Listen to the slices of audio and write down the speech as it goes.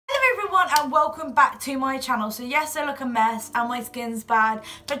and welcome back to my channel. So yes, I look a mess and my skin's bad,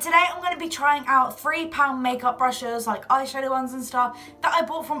 but today I'm going to be trying out £3 makeup brushes, like eyeshadow ones and stuff, that I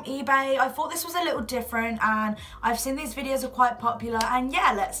bought from eBay. I thought this was a little different and I've seen these videos are quite popular, and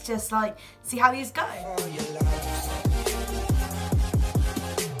yeah, let's just like see how these go.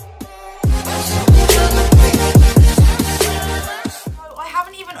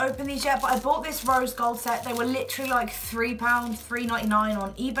 Open these yet, but I bought this rose gold set. They were literally like £3, $3.99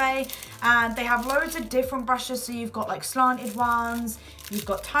 on eBay, and they have loads of different brushes. So you've got like slanted ones, you've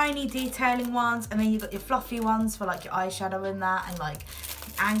got tiny detailing ones, and then you've got your fluffy ones for like your eyeshadow and that, and like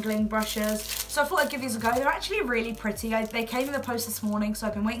angling brushes. So I thought I'd give these a go. They're actually really pretty. They came in the post this morning, so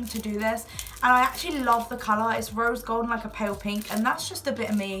I've been waiting to do this, and I actually love the colour. It's rose gold and like a pale pink, and that's just a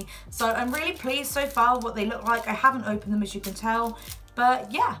bit of me. So I'm really pleased so far with what they look like. I haven't opened them, as you can tell.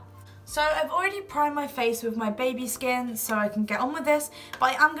 But yeah, so I've already primed my face with my baby skin so I can get on with this,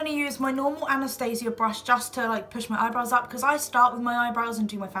 but I am going to use my normal Anastasia brush just to like push my eyebrows up, because I start with my eyebrows and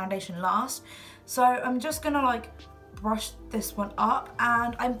do my foundation last. So I'm just going to like brush this one up,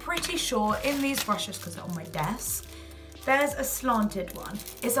 and I'm pretty sure in these brushes, because they're on my desk, there's a slanted one.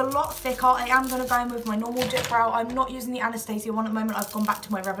 It's a lot thicker. I am going to go in with my normal dip brow. I'm not using the Anastasia one at the moment. I've gone back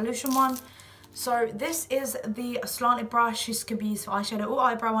to my Revolution one. So this is the slanted brush. This could be used for eyeshadow or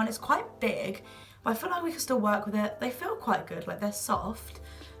eyebrow one. It's quite big, but I feel like we can still work with it. They feel quite good, like they're soft.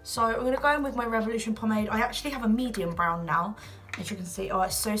 So I'm going to go in with my Revolution pomade. I actually have a medium brown now, as you can see. Oh,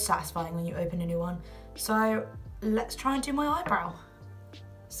 it's so satisfying when you open a new one. So let's try and do my eyebrow.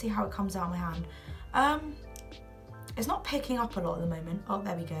 See how it comes out of my hand. It's not picking up a lot at the moment. Oh,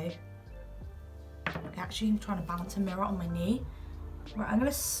 there we go. Actually, I'm trying to balance a mirror on my knee. Right, I'm going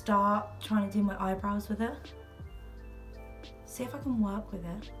to start trying to do my eyebrows with it. See if I can work with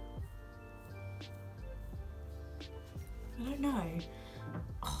it. I don't know.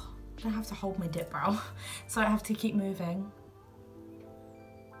 Oh, I'm going to have to hold my dip brow, so I have to keep moving.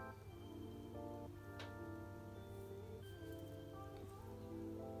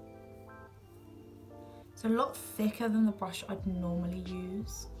 It's a lot thicker than the brush I'd normally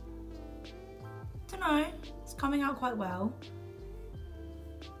use. Don't know, it's coming out quite well.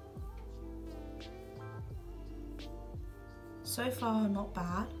 So far, not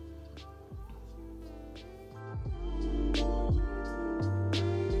bad.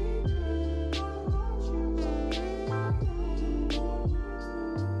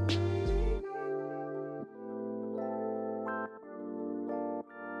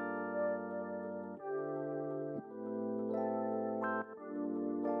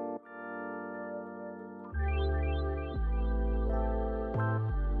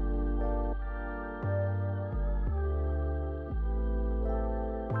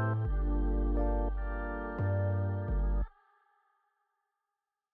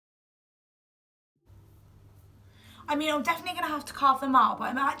 I mean, I'm definitely going to have to carve them out, but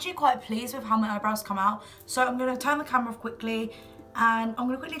I'm actually quite pleased with how my eyebrows come out. So I'm going to turn the camera off quickly, and I'm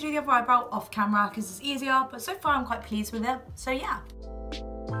going to quickly do the other eyebrow off camera because it's easier. But so far, I'm quite pleased with it. So yeah.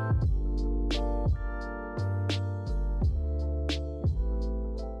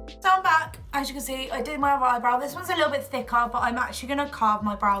 So I'm back. As you can see, I did my other eyebrow. This one's a little bit thicker, but I'm actually going to carve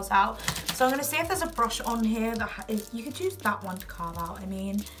my brows out. So I'm going to see if there's a brush on here that you could use that one to carve out. I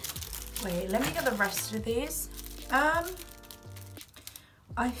mean, wait, let me get the rest of these. I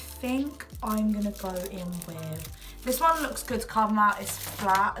think I'm gonna go in with, this one looks good to carve them out. It's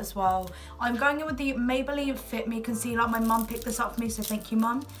flat as well. I'm going in with the Maybelline Fit Me Concealer. My mum picked this up for me, so thank you,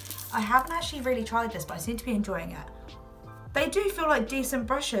 Mum. I haven't actually really tried this, but I seem to be enjoying it. They do feel like decent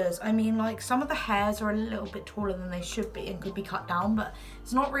brushes. I mean, like some of the hairs are a little bit taller than they should be and could be cut down, but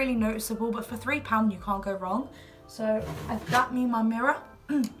it's not really noticeable. But for £3, you can't go wrong. So I've got me my mirror.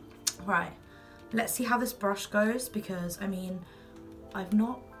 Right. Let's see how this brush goes, because I mean, I've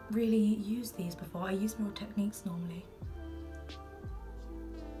not really used these before. I use more techniques normally.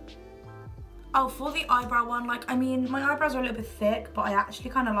 Oh, for the eyebrow one, like, I mean, my eyebrows are a little bit thick, but I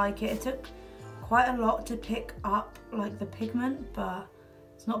actually kind of like it. It took quite a lot to pick up like the pigment, but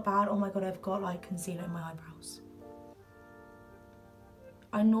it's not bad. Oh my god, I've got like concealer in my eyebrows.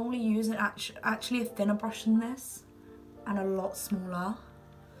 I normally use actually a thinner brush than this and a lot smaller.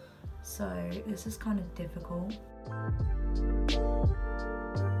 So this is kind of difficult.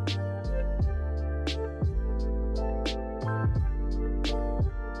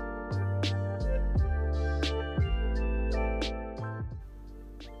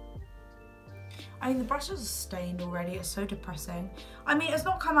 I mean, the brushes are stained already. It's so depressing. I mean, it's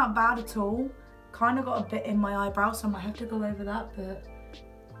not come out bad at all. Kind of got a bit in my eyebrow, so I might have to go over that, but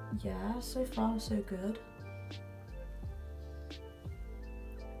yeah, so far so good.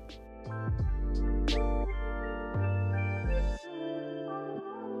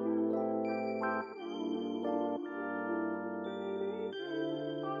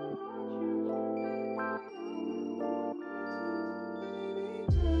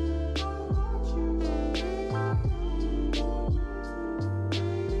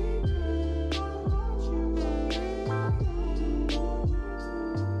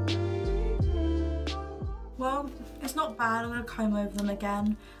 I'm going to comb over them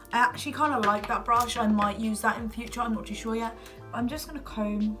again. I actually kind of like that brush. I might use that in future. I'm not too sure yet. But I'm just going to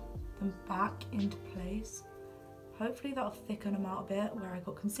comb them back into place. Hopefully that'll thicken them out a bit where I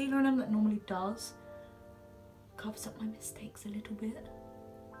got concealer in them that normally does. Covers up my mistakes a little bit.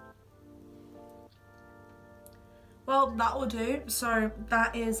 Well, that will do. So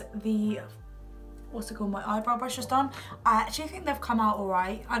that is the, what's it called, my eyebrow brush is done. I actually think they've come out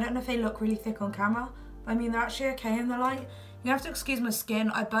alright. I don't know if they look really thick on camera, but I mean, they're actually okay in the light. You have to excuse my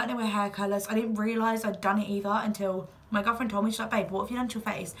skin. I burnt it with hair colours. I didn't realise I'd done it either until my girlfriend told me. She's like, babe, what have you done to your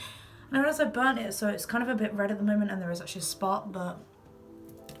face? And I realised I burnt it, so it's kind of a bit red at the moment, and there is actually a spot, but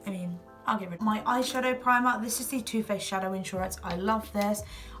I mean, I'll get rid of my eyeshadow primer. This is the Too Faced Shadow Insurance. I love this.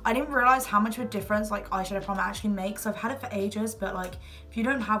 I didn't realise how much of a difference like eyeshadow primer actually makes. I've had it for ages, but like if you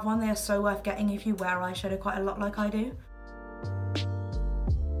don't have one, they are so worth getting if you wear eyeshadow quite a lot like I do.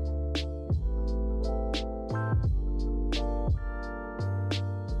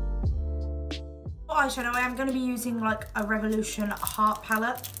 For eyeshadow, I am going to be using like a Revolution Heart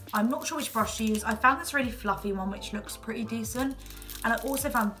palette. I'm not sure which brush to use. I found this really fluffy one which looks pretty decent. And I also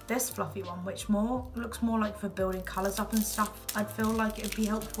found this fluffy one, which looks more like for building colours up and stuff. I'd feel like it'd be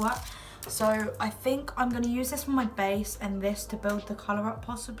helpful at. So I think I'm going to use this for my base and this to build the colour up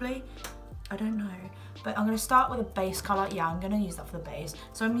possibly. I don't know. But I'm going to start with a base colour. Yeah, I'm going to use that for the base.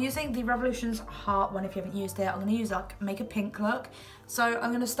 So I'm using the Revolution's Heart one if you haven't used it. I'm going to use like, make a pink look. So I'm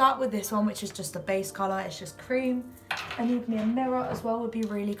going to start with this one, which is just a base colour. It's just cream. I need me a mirror as well, would be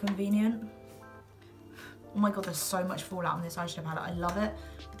really convenient. Oh my god, there's so much fallout on this eyeshadow palette. I love it.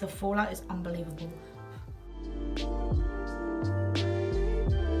 The fallout is unbelievable.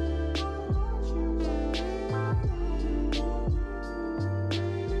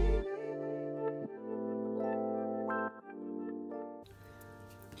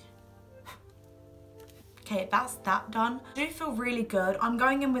 Okay, that's that done. I do feel really good. I'm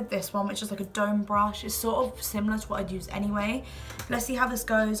going in with this one, which is like a dome brush. It's sort of similar to what I'd use anyway. Let's see how this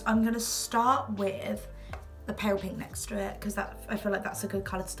goes. I'm going to start with the pale pink next to it because I feel like that's a good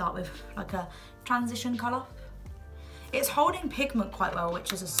colour to start with, like a transition colour. It's holding pigment quite well,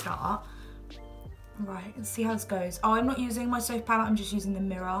 which is a start. Right, let's see how this goes. Oh, I'm not using my soap palette, I'm just using the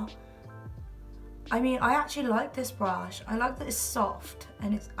mirror. I mean, I actually like this brush. I like that it's soft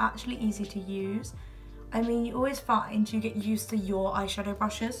and it's actually easy to use. I mean, you always find you get used to your eyeshadow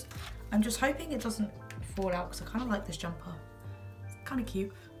brushes. I'm just hoping it doesn't fall out because I kind of like this jumper. It's kind of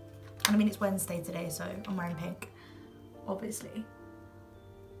cute. And I mean, it's Wednesday today, so I'm wearing pink, obviously.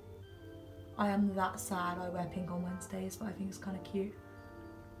 I am that sad I wear pink on Wednesdays, but I think it's kind of cute.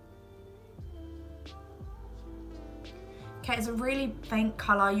 Okay, it's a really faint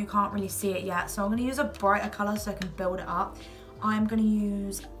colour, you can't really see it yet, so I'm going to use a brighter colour so I can build it up. I'm going to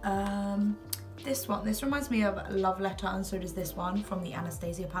use this one. This reminds me of Love Letter, and so does this one from the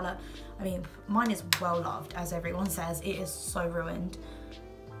Anastasia palette. I mean, mine is well loved, as everyone says. It is so ruined.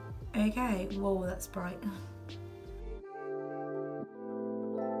 Okay, whoa, that's bright.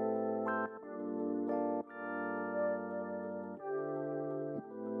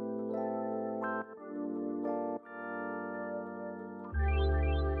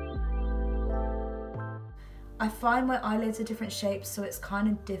 I find my eyelids are different shapes, so it's kind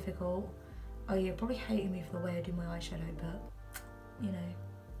of difficult. Oh, you're probably hating me for the way I do my eyeshadow, but, you know.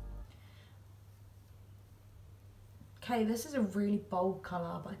 Okay, this is a really bold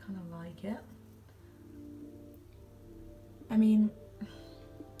colour, but I kind of like it. I mean,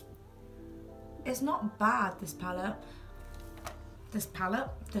 it's not bad, this palette. This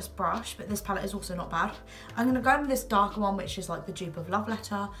brush, but this palette is also not bad. I'm going to go in with this darker one, which is like the dupe of Love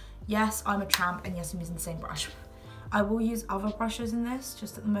Letter. Yes, I'm a tramp, and yes, I'm using the same brush. I will use other brushes in this,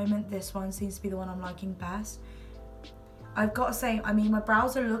 just at the moment this one seems to be the one I'm liking best. I've got to say, I mean, my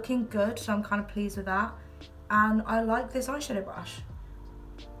brows are looking good, so I'm kind of pleased with that. And I like this eyeshadow brush.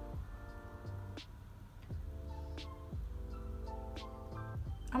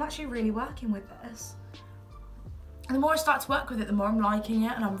 I'm actually really working with this. And the more I start to work with it, the more I'm liking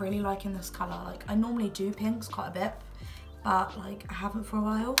it, and I'm really liking this colour. Like, I normally do pinks quite a bit, but like, I haven't for a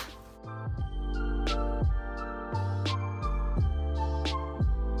while.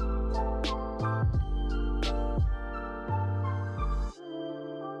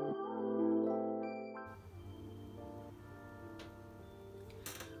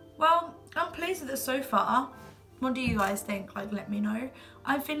 Well, I'm pleased with it so far. What do you guys think? Like, let me know.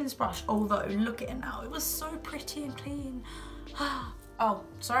 I'm feeling this brush, although look at it now. It was so pretty and clean. Oh,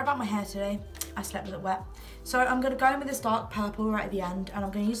 sorry about my hair today. I slept with it wet. So I'm going to go in with this dark purple right at the end, and I'm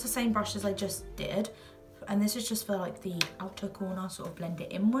going to use the same brush as I just did. And this is just for like the outer corner, sort of blend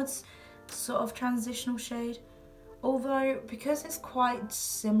it inwards, sort of transitional shade. Although, because it's quite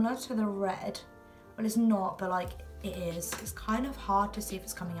similar to the red, well it's not, but like it is, it's kind of hard to see if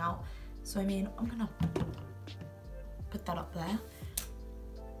it's coming out. So I mean, I'm gonna put that up there.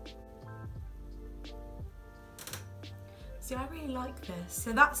 See, I really like this.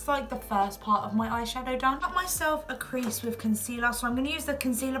 So that's like the first part of my eyeshadow done. I got myself a crease with concealer, so I'm gonna use the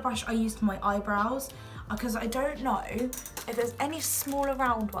concealer brush I used for my eyebrows, because I don't know if there's any smaller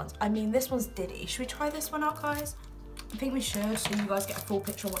round ones. I mean, this one's Diddy. Should we try this one out, guys? I think we should, so you guys get a full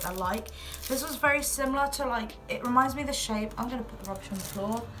picture of what they're like. This was very similar to, like, it reminds me of the shape. I'm gonna put the rubbish on the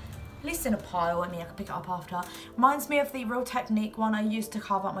floor, at least in a pile. I mean, I can pick it up after. Reminds me of the Real Technique one I used to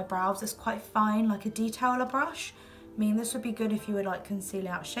carve out my brows. It's quite fine, like a detailer brush. I mean, this would be good if you were like concealing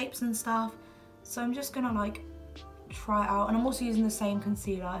out shapes and stuff. So I'm just gonna like try it out. And I'm also using the same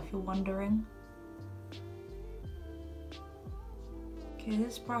concealer, if you're wondering. Okay,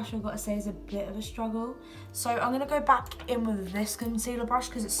 this brush I've got to say is a bit of a struggle. So I'm gonna go back in with this concealer brush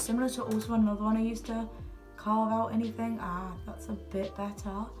because it's similar to also another one I used to carve out anything. Ah, that's a bit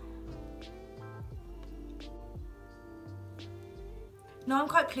better. No, I'm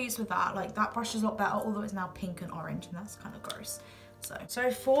quite pleased with that. Like, that brush is a lot better, although it's now pink and orange, and that's kind of gross. So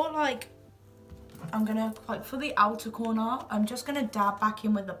for like, I'm gonna, like, for the outer corner, I'm just gonna dab back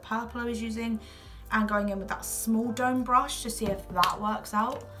in with the purple I was using and going in with that small dome brush to see if that works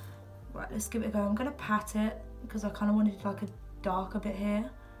out. Right, let's give it a go. I'm gonna pat it because I kind of wanted like a darker bit here.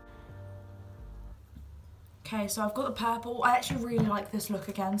 Okay, so I've got the purple. I actually really like this look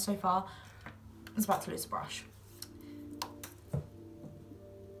again so far. I was about to lose the brush.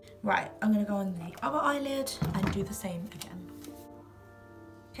 Right, I'm gonna go on the other eyelid and do the same again.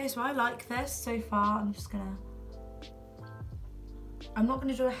 Okay, so I like this so far. I'm not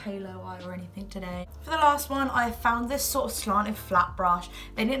gonna do a halo eye or anything today. For the last one, I found this sort of slanted flat brush.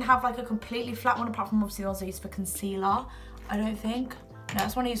 They didn't have like a completely flat one apart from obviously the ones I used for concealer, I don't think. No,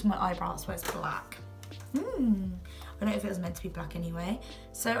 that's one I used for my eyebrows where it's black. I don't know if it was meant to be black anyway.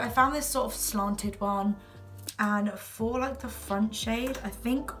 So I found this sort of slanted one. And for like the front shade, I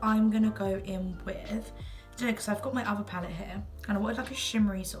think I'm gonna go in with, I don't know, because I've got my other palette here and I wanted like a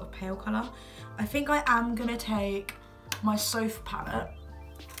shimmery sort of pale colour. I think I am gonna take my Sofa palette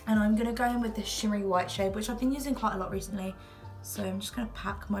and I'm gonna go in with this shimmery white shade, which I've been using quite a lot recently. So I'm just gonna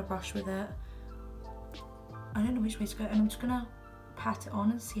pack my brush with it. I don't know which way to go, and I'm just gonna pat it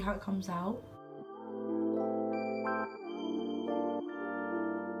on and see how it comes out.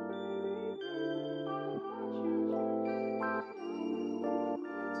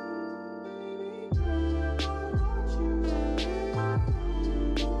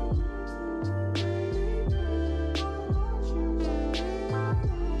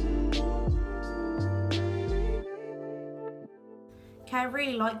 Okay, I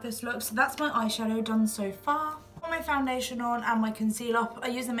really like this look. So that's my eyeshadow done so far. Put my foundation on and my concealer. I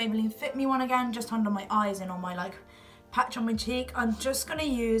use the Maybelline Fit Me one again, just under my eyes and on my like patch on my cheek. I'm just gonna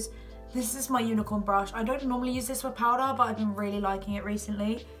use, this is my unicorn brush. I don't normally use this for powder, but I've been really liking it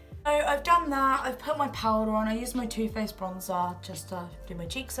recently. So I've done that, I've put my powder on, I used my Too Faced bronzer just to do my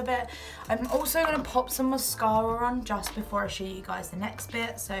cheeks a bit. I'm also gonna pop some mascara on just before I show you guys the next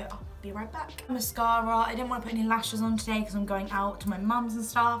bit, so I'll be right back. Mascara, I didn't want to put any lashes on today because I'm going out to my mum's and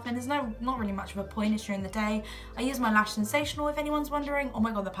stuff, and there's not really much of a point, it's during the day. I use my Lash Sensational if anyone's wondering. Oh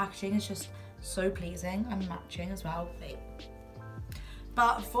my god, the packaging is just so pleasing and matching as well.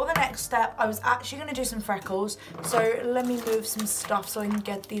 But for the next step, I was actually going to do some freckles. So let me move some stuff so I can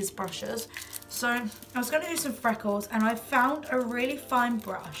get these brushes. So I was going to do some freckles and I found a really fine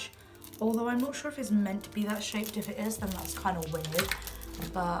brush. Although I'm not sure if it's meant to be that shaped. If it is, then that's kind of weird.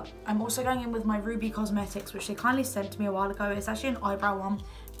 But I'm also going in with my Ruby Cosmetics, which they kindly sent to me a while ago. It's actually an eyebrow one,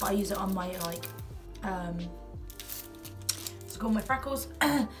 but I use it on my like, it's called my freckles.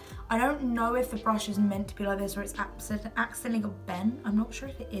 I don't know if the brush is meant to be like this or it's accidentally got bent. I'm not sure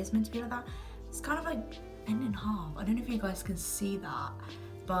if it is meant to be like that. It's kind of like bent in half. I don't know if you guys can see that,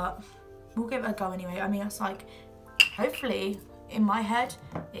 but we'll give it a go anyway. I mean, it's like, hopefully in my head,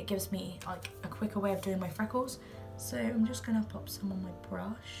 it gives me like a quicker way of doing my freckles. So I'm just gonna pop some on my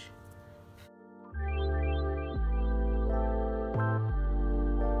brush.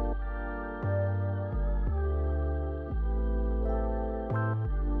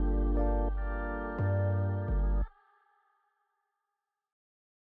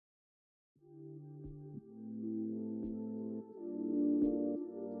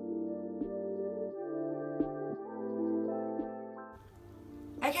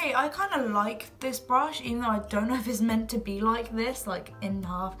 Okay, I kind of like this brush, even though I don't know if it's meant to be like this, like in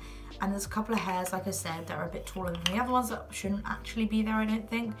half. And there's a couple of hairs, like I said, that are a bit taller than the other ones that shouldn't actually be there, I don't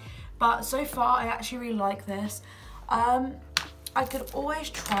think. But so far, I actually really like this. I could always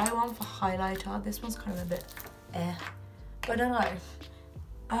try one for highlighter. This one's kind of a bit but I don't know.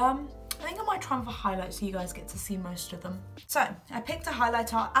 I think I might try one for highlight so you guys get to see most of them. So I picked a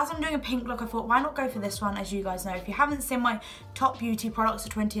highlighter. As I'm doing a pink look, I thought, why not go for this one? As you guys know, if you haven't seen my top beauty products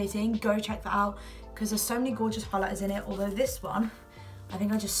of 2018, go check that out because there's so many gorgeous highlighters in it. Although this one, I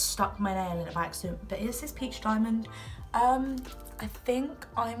think I just stuck my nail in it by accident, but this is Peach Diamond. I think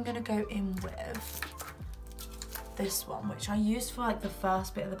I'm gonna go in with this one, which I used for like the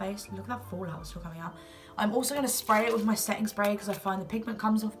first bit of the base. Look at that fallout still coming out. I'm also going to spray it with my setting spray because I find the pigment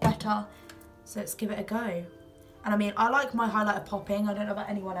comes off better. So let's give it a go. And I mean, I like my highlighter popping. I don't know about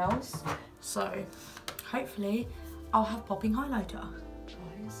anyone else. So hopefully I'll have popping highlighter.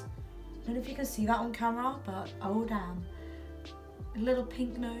 Guys, I don't know if you can see that on camera, but oh damn. A little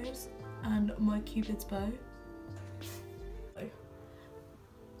pink nose and my Cupid's bow.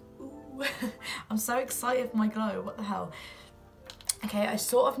 Ooh. I'm so excited for my glow. What the hell? Okay, I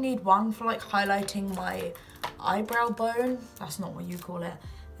sort of need one for like highlighting my eyebrow bone. That's not what you call it.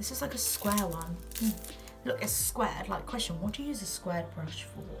 This is like a square one. Look, it's squared. Like, question, what do you use a squared brush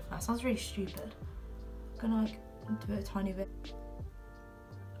for? That sounds really stupid. I'm gonna like do it a tiny bit.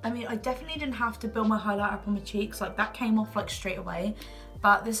 I mean, I definitely didn't have to build my highlight up on my cheeks. Like, that came off like straight away.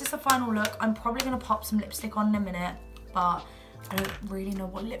 But this is the final look. I'm probably gonna pop some lipstick on in a minute, but I don't really know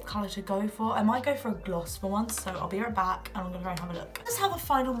what lip colour to go for. I might go for a gloss for once, so I'll be right back and I'm gonna go and have a look. This is how the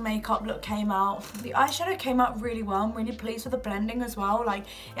final makeup look came out. The eyeshadow came out really well. I'm really pleased with the blending as well. Like,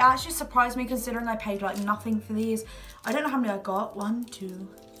 it actually surprised me considering I paid like nothing for these. I don't know how many I got. 1, 2,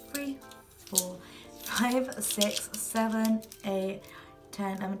 3, 4, 5, 6, 7, 8,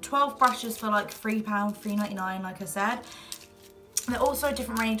 10, 11, 12 brushes for like £3, £3.99 like I said. And they're also a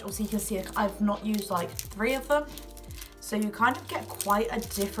different range. Also, you can see like, I've not used like 3 of them. So you kind of get quite a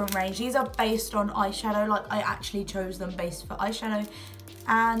different range. These are based on eyeshadow, like I actually chose them based for eyeshadow.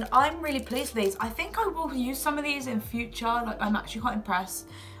 And I'm really pleased with these. I think I will use some of these in future. Like, I'm actually quite impressed.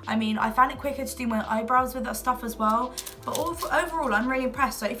 I mean, I found it quicker to do my eyebrows with that stuff as well. But overall, I'm really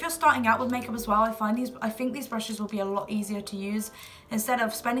impressed. So if you're starting out with makeup as well, I think these brushes will be a lot easier to use. Instead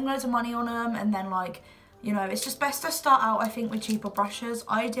of spending loads of money on them and then like, you know, it's just best to start out, I think, with cheaper brushes.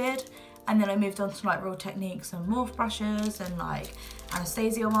 I did. And then I moved on to like Real Techniques and Morphe brushes and like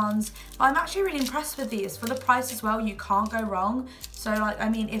Anastasia ones. But I'm actually really impressed with these. For the price as well, you can't go wrong. So like, I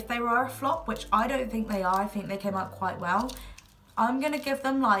mean, if they were a flop, which I don't think they are, I think they came out quite well. I'm going to give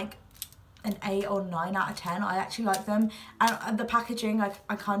them like an 8 or 9 out of 10. I actually like them. And the packaging,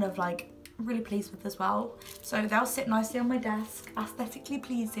 I kind of like really pleased with as well. So they'll sit nicely on my desk, aesthetically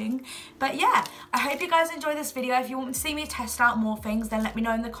pleasing. But yeah, I hope you guys enjoyed this video. If you want to see me test out more things, then let me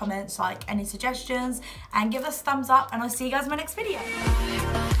know in the comments, like any suggestions, and give us a thumbs up, and I'll see you guys in my next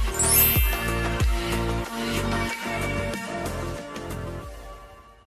video.